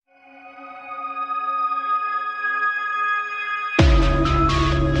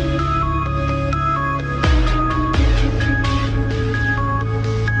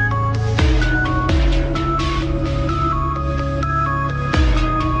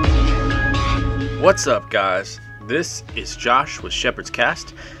What's up, guys? This is Josh with Shepherd's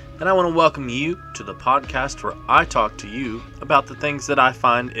Cast, and I want to welcome you to the podcast where I talk to you about the things that I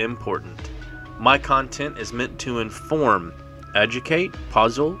find important. My content is meant to inform, educate,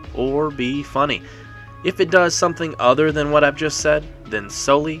 puzzle, or be funny. If it does something other than what I've just said, then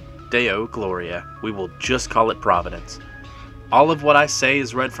soli Deo Gloria. We will just call it Providence. All of what I say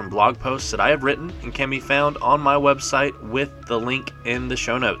is read from blog posts that I have written and can be found on my website with the link in the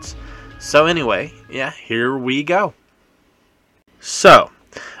show notes. So anyway, here we go. So,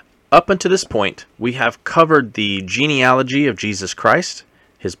 up until this point, we have covered the genealogy of Jesus Christ,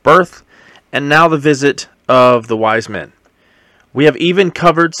 his birth, and now the visit of the wise men. We have even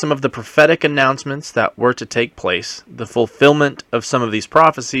covered some of the prophetic announcements that were to take place, the fulfillment of some of these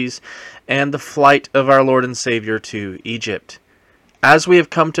prophecies, and the flight of our Lord and Savior to Egypt. As we have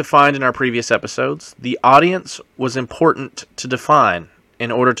come to find in our previous episodes, the audience was important to define in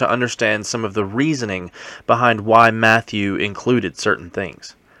order to understand some of the reasoning behind why Matthew included certain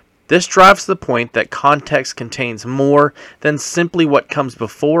things. This drives the point that context contains more than simply what comes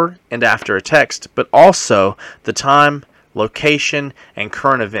before and after a text, but also the time, location, and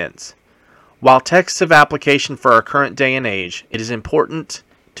current events. While texts have application for our current day and age, it is important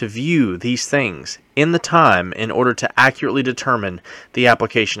to view these things in the time in order to accurately determine the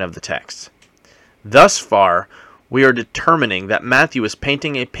application of the text. Thus far, we are determining that Matthew is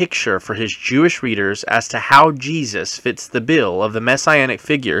painting a picture for his Jewish readers as to how Jesus fits the bill of the messianic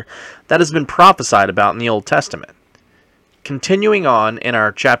figure that has been prophesied about in the Old Testament. Continuing on in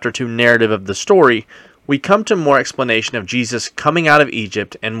our chapter 2 narrative of the story, we come to more explanation of Jesus coming out of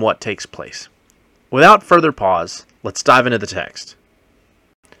Egypt and what takes place. Without further pause, let's dive into the text.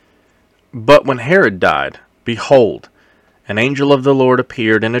 But when Herod died, behold, an angel of the Lord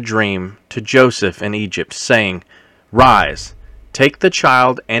appeared in a dream to Joseph in Egypt, saying, Rise, take the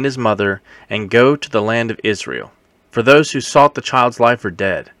child and his mother, and go to the land of Israel, for those who sought the child's life are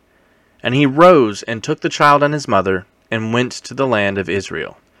dead. And he rose and took the child and his mother, and went to the land of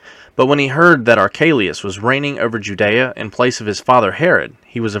Israel. But when he heard that Archelaus was reigning over Judea in place of his father Herod,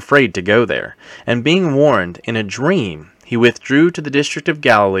 he was afraid to go there. And being warned in a dream, he withdrew to the district of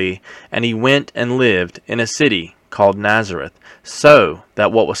Galilee, and he went and lived in a city called Nazareth, so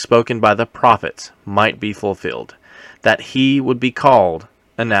that what was spoken by the prophets might be fulfilled, that he would be called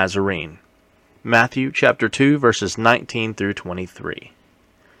a Nazarene. Matthew chapter 2, verses 19 through 23.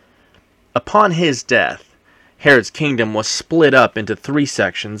 Upon his death, Herod's kingdom was split up into 3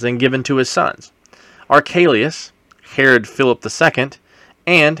 sections and given to his sons, Archelaus, Herod Philip II,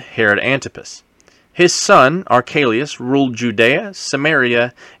 and Herod Antipas. His son, Archelaus, ruled Judea,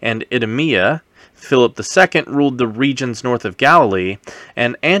 Samaria, and Idumea. Philip II ruled the regions north of Galilee,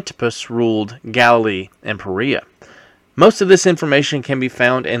 and Antipas ruled Galilee and Perea. Most of this information can be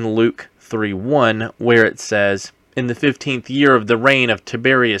found in Luke 3:1, where it says, In the 15th year of the reign of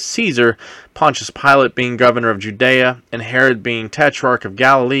Tiberius Caesar, Pontius Pilate being governor of Judea, and Herod being tetrarch of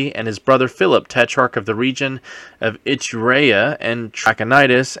Galilee, and his brother Philip tetrarch of the region of Iturea and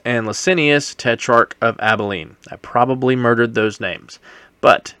Trachonitis, and Licinius tetrarch of Abilene. I probably murdered those names.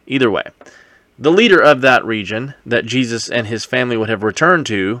 But, either way, the leader of that region that Jesus and his family would have returned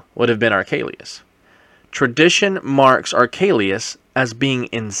to would have been Archelaus. Tradition marks Archelaus as being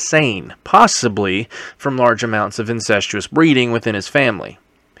insane, possibly from large amounts of incestuous breeding within his family.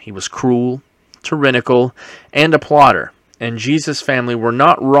 He was cruel, tyrannical, and a plotter, and Jesus' family were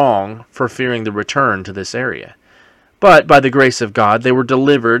not wrong for fearing the return to this area. But by the grace of God, they were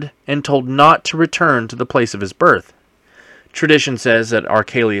delivered and told not to return to the place of his birth. Tradition says that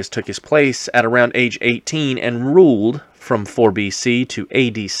Archelaus took his place at around age 18 and ruled from 4 BC to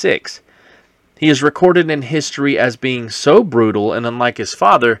AD 6. He is recorded in history as being so brutal and unlike his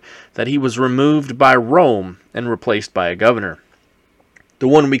father that he was removed by Rome and replaced by a governor. The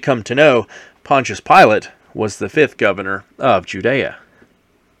one we come to know, Pontius Pilate, was the 5th governor of Judea.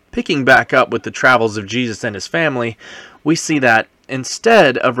 Picking back up with the travels of Jesus and his family, we see that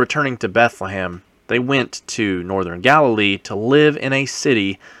instead of returning to Bethlehem, they went to northern Galilee to live in a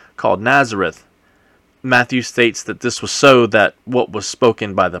city called Nazareth. Matthew states that this was so that what was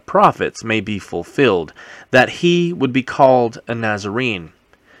spoken by the prophets may be fulfilled, that he would be called a Nazarene.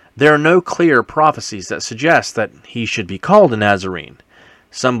 There are no clear prophecies that suggest that he should be called a Nazarene.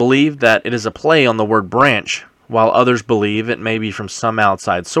 Some believe that it is a play on the word branch, while others believe it may be from some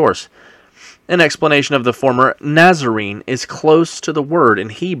outside source. An explanation of the former, Nazarene, is close to the word in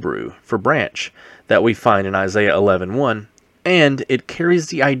Hebrew for branch that we find in Isaiah 11:1, and it carries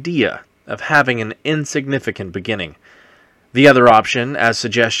the idea of having an insignificant beginning. The other option, as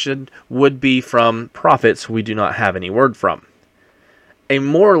suggested, would be from prophets we do not have any word from. A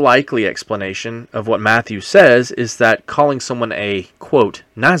more likely explanation of what Matthew says is that calling someone a, quote,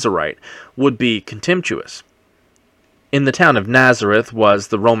 Nazarite would be contemptuous. In the town of Nazareth was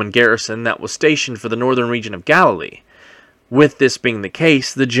the Roman garrison that was stationed for the northern region of Galilee. With this being the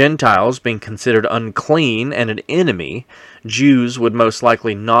case, the Gentiles being considered unclean and an enemy, Jews would most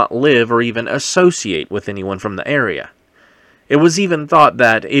likely not live or even associate with anyone from the area. It was even thought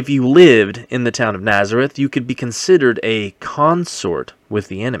that if you lived in the town of Nazareth, you could be considered a consort with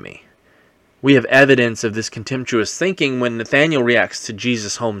the enemy. We have evidence of this contemptuous thinking when Nathanael reacts to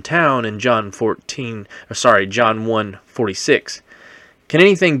Jesus' hometown in John 1:46. Can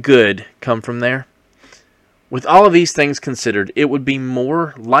anything good come from there? With all of these things considered, it would be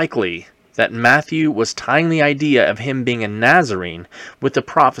more likely that Matthew was tying the idea of him being a Nazarene with the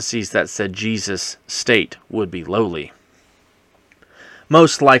prophecies that said Jesus' state would be lowly.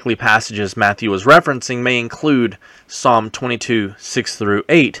 Most likely passages Matthew was referencing may include Psalm 22,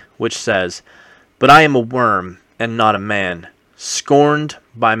 6-8, which says, "But I am a worm and not a man, scorned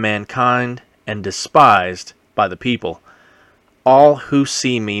by mankind and despised by the people. All who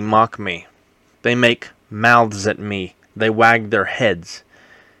see me mock me. They make mouths at me, they wag their heads.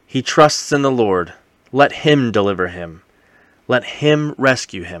 He trusts in the Lord. Let him deliver him. Let him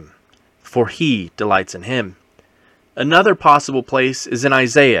rescue him, for he delights in him." Another possible place is in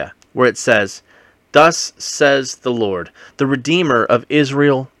Isaiah, where it says, "Thus says the Lord, the Redeemer of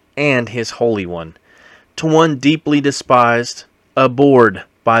Israel and his Holy One, to one deeply despised, abhorred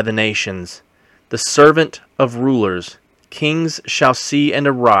by the nations, the servant of rulers, kings shall see and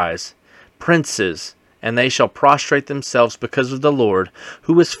arise, princes, and they shall prostrate themselves because of the Lord,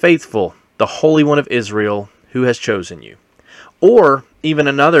 who is faithful, the Holy One of Israel, who has chosen you." Or even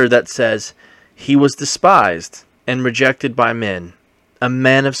another that says, "He was despised and rejected by men, a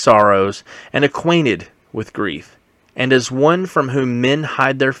man of sorrows, and acquainted with grief. And as one from whom men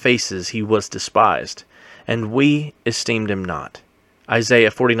hide their faces he was despised, and we esteemed him not." Isaiah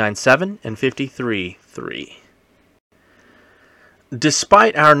 49:7 and 53:3.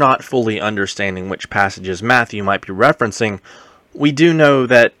 Despite our not fully understanding which passages Matthew might be referencing, we do know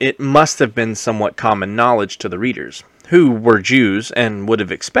that it must have been somewhat common knowledge to the readers, who were Jews and would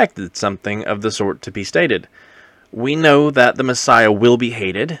have expected something of the sort to be stated. We know that the Messiah will be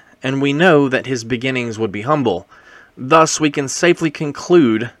hated, and we know that his beginnings would be humble. Thus, we can safely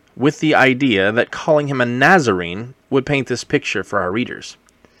conclude with the idea that calling him a Nazarene would paint this picture for our readers.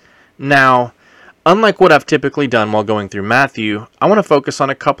 Now, unlike what I've typically done while going through Matthew, I want to focus on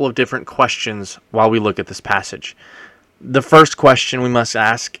a couple of different questions while we look at this passage. The first question we must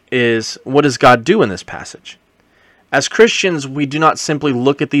ask is, what does God do in this passage? As Christians, we do not simply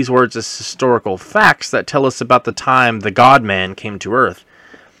look at these words as historical facts that tell us about the time the God-man came to earth.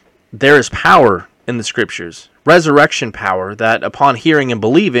 There is power in the Scriptures, resurrection power that, upon hearing and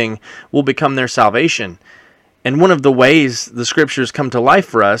believing, will become their salvation. And one of the ways the Scriptures come to life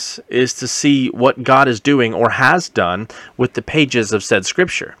for us is to see what God is doing or has done with the pages of said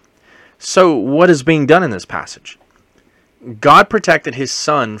Scripture. So, what is being done in this passage? God protected his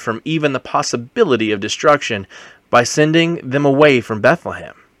son from even the possibility of destruction by sending them away from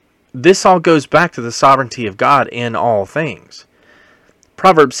Bethlehem. This all goes back to the sovereignty of God in all things.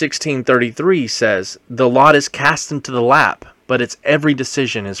 Proverbs 16:33 says, "The lot is cast into the lap, but its every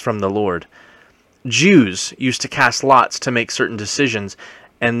decision is from the Lord." Jews used to cast lots to make certain decisions,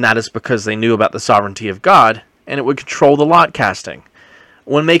 and that is because they knew about the sovereignty of God, and it would control the lot casting.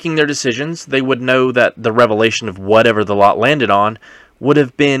 When making their decisions, they would know that the revelation of whatever the lot landed on would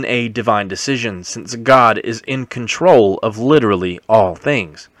have been a divine decision, since God is in control of literally all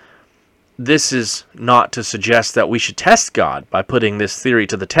things. This is not to suggest that we should test God by putting this theory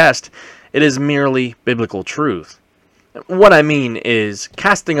to the test. It is merely biblical truth. What I mean is,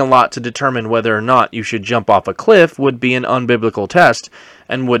 casting a lot to determine whether or not you should jump off a cliff would be an unbiblical test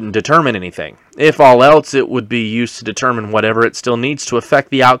and wouldn't determine anything. If all else, it would be used to determine whatever it still needs to affect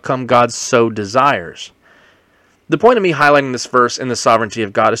the outcome God so desires. The point of me highlighting this verse in the sovereignty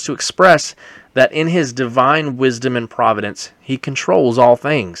of God is to express that in his divine wisdom and providence, he controls all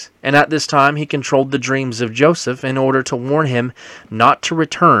things. And at this time, he controlled the dreams of Joseph in order to warn him not to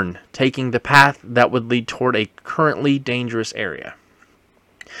return, taking the path that would lead toward a currently dangerous area.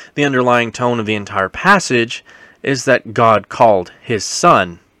 The underlying tone of the entire passage is that God called his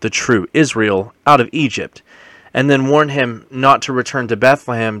son, the true Israel, out of Egypt, and then warned him not to return to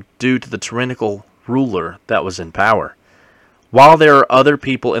Bethlehem due to the tyrannical ruler that was in power. While there are other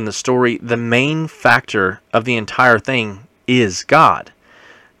people in the story, the main factor of the entire thing is God.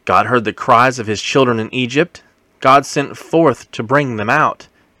 God heard the cries of his children in Egypt. God sent forth to bring them out,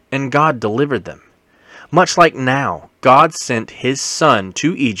 and God delivered them. Much like now, God sent his Son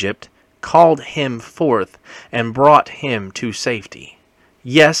to Egypt, called him forth, and brought him to safety.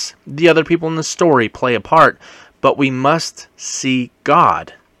 Yes, the other people in the story play a part, but we must see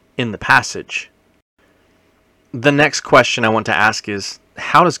God in the passage. The next question I want to ask is,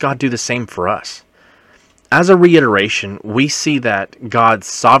 how does God do the same for us? As a reiteration, we see that God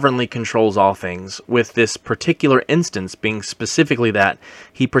sovereignly controls all things, with this particular instance being specifically that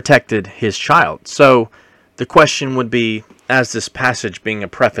he protected his child. So the question would be, as this passage being a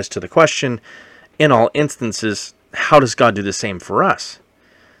preface to the question, in all instances, how does God do the same for us?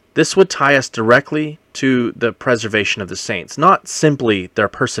 This would tie us directly to the preservation of the saints, not simply their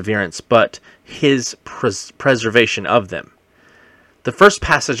perseverance, but his preservation of them. The first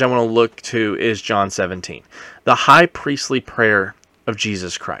passage I want to look to is John 17, the high priestly prayer of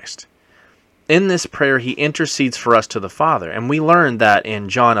Jesus Christ. In this prayer, he intercedes for us to the Father, and we learn that in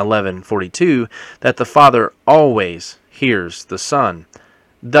John 11:42 that the Father always hears the Son.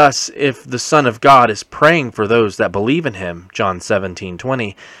 Thus, if the Son of God is praying for those that believe in him, John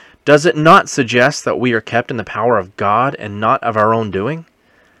 17:20, does it not suggest that we are kept in the power of God and not of our own doing?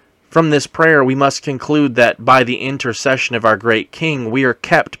 From this prayer, we must conclude that by the intercession of our great King, we are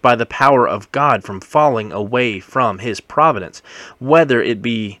kept by the power of God from falling away from his providence, whether it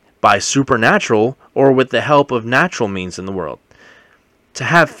be by supernatural or with the help of natural means in the world. To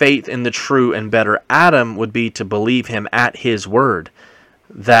have faith in the true and better Adam would be to believe him at his word,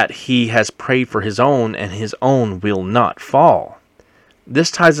 that he has prayed for his own and his own will not fall.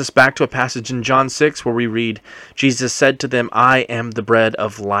 This ties us back to a passage in John 6 where we read, Jesus said to them, I am the bread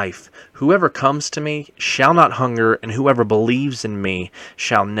of life. Whoever comes to me shall not hunger, and whoever believes in me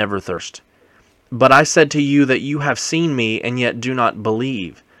shall never thirst. But I said to you that you have seen me, and yet do not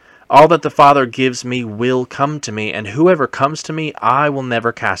believe. All that the Father gives me will come to me, and whoever comes to me I will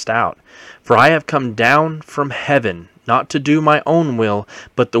never cast out. For I have come down from heaven, not to do my own will,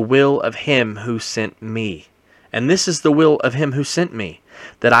 but the will of him who sent me. And this is the will of him who sent me,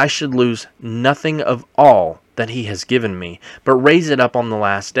 that I should lose nothing of all that he has given me, but raise it up on the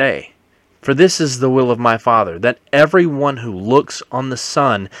last day. For this is the will of my Father, that every one who looks on the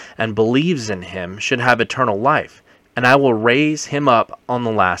Son and believes in him should have eternal life, and I will raise him up on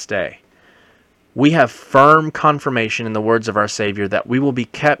the last day. We have firm confirmation in the words of our Savior that we will be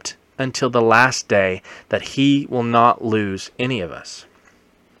kept until the last day, that he will not lose any of us.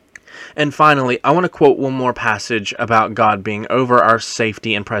 And finally, I want to quote one more passage about God being over our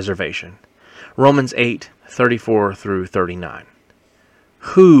safety and preservation. Romans 8:34 through 39.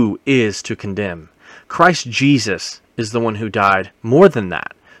 Who is to condemn? Christ Jesus is the one who died. More than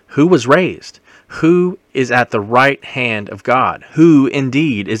that, who was raised? Who is at the right hand of God? Who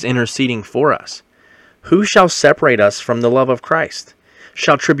indeed is interceding for us? Who shall separate us from the love of Christ?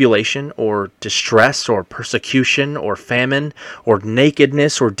 Shall tribulation, or distress, or persecution, or famine, or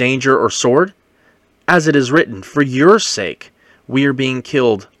nakedness, or danger, or sword? As it is written, for your sake we are being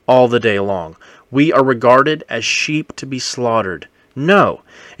killed all the day long. We are regarded as sheep to be slaughtered. No,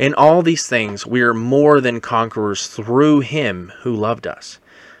 in all these things we are more than conquerors through him who loved us.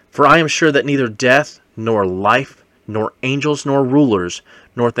 For I am sure that neither death, nor life, nor angels, nor rulers,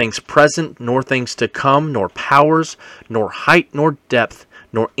 nor things present, nor things to come, nor powers, nor height, nor depth,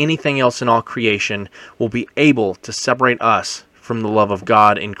 nor anything else in all creation will be able to separate us from the love of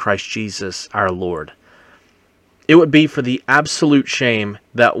God in Christ Jesus our Lord. It would be for the absolute shame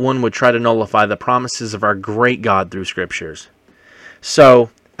that one would try to nullify the promises of our great God through Scriptures. So,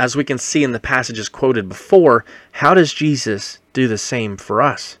 as we can see in the passages quoted before, how does Jesus do the same for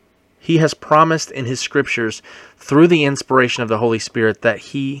us? He has promised in his Scriptures, through the inspiration of the Holy Spirit, that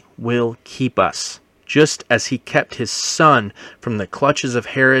he will keep us, just as he kept his Son from the clutches of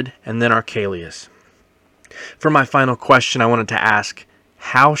Herod and then Archelaus. For my final question, I wanted to ask,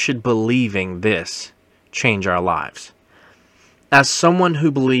 how should believing this change our lives? As someone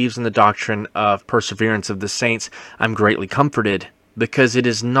who believes in the doctrine of perseverance of the saints, I'm greatly comforted, because it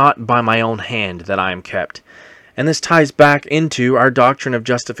is not by my own hand that I am kept. And this ties back into our doctrine of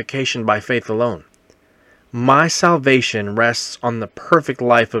justification by faith alone. My salvation rests on the perfect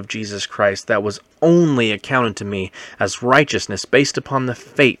life of Jesus Christ that was only accounted to me as righteousness based upon the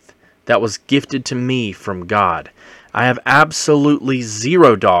faith that was gifted to me from God. I have absolutely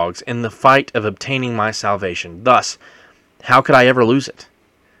zero dogs in the fight of obtaining my salvation. Thus, how could I ever lose it?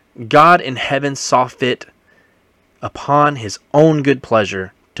 God in heaven saw fit upon his own good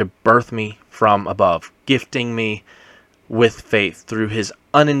pleasure to birth me from above, gifting me with faith through his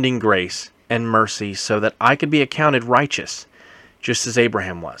unending grace and mercy so that I could be accounted righteous, just as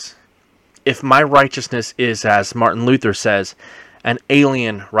Abraham was. If my righteousness is, as Martin Luther says, an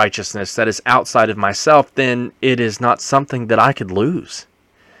alien righteousness that is outside of myself, then it is not something that I could lose.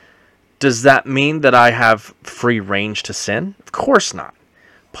 Does that mean that I have free range to sin? Of course not.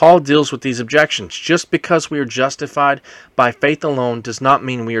 Paul deals with these objections. Just because we are justified by faith alone does not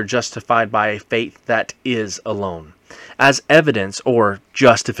mean we are justified by a faith that is alone. As evidence or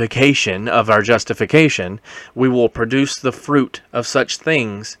justification of our justification, we will produce the fruit of such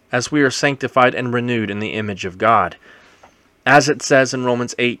things as we are sanctified and renewed in the image of God. As it says in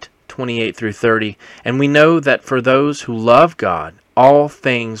Romans 8:28 through 30, and we know that for those who love God, all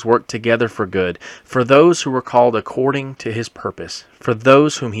things work together for good, for those who were called according to his purpose. For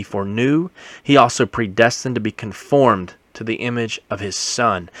those whom he foreknew, he also predestined to be conformed to the image of his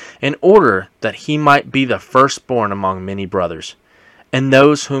Son, in order that he might be the firstborn among many brothers. And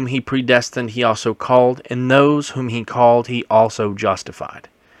those whom he predestined he also called, and those whom he called he also justified.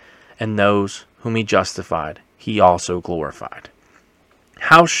 And those whom he justified he also glorified.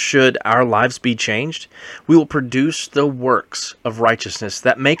 How should our lives be changed? We will produce the works of righteousness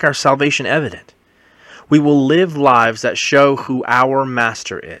that make our salvation evident. We will live lives that show who our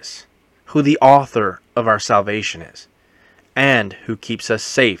Master is, who the author of our salvation is, and who keeps us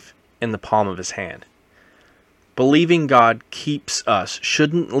safe in the palm of his hand. Believing God keeps us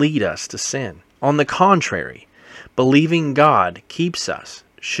shouldn't lead us to sin. On the contrary, believing God keeps us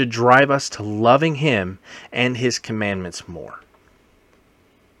should drive us to loving him and his commandments more.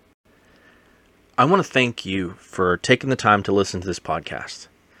 I want to thank you for taking the time to listen to this podcast.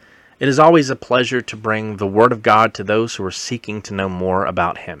 It is always a pleasure to bring the Word of God to those who are seeking to know more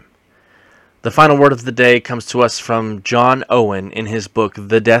about him. The final word of the day comes to us from John Owen in his book,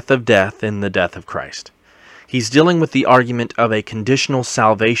 The Death of Death and the Death of Christ. He's dealing with the argument of a conditional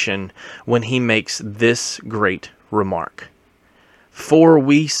salvation when he makes this great remark. For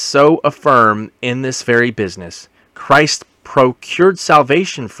we so affirm in this very business, Christ procured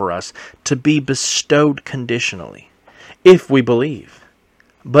salvation for us to be bestowed conditionally, if we believe.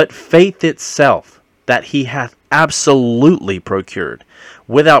 But faith itself that he hath absolutely procured,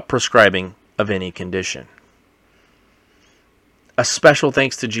 without prescribing of any condition. A special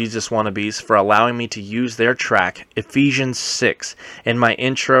thanks to Jesus Wannabes for allowing me to use their track, Ephesians 6, in my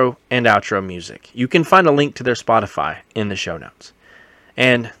intro and outro music. You can find a link to their Spotify in the show notes.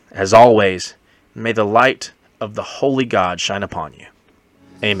 And, as always, may the light of the Holy God shine upon you.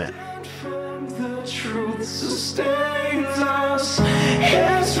 Amen. The truth sustains us,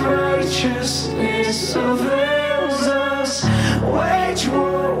 his righteousness of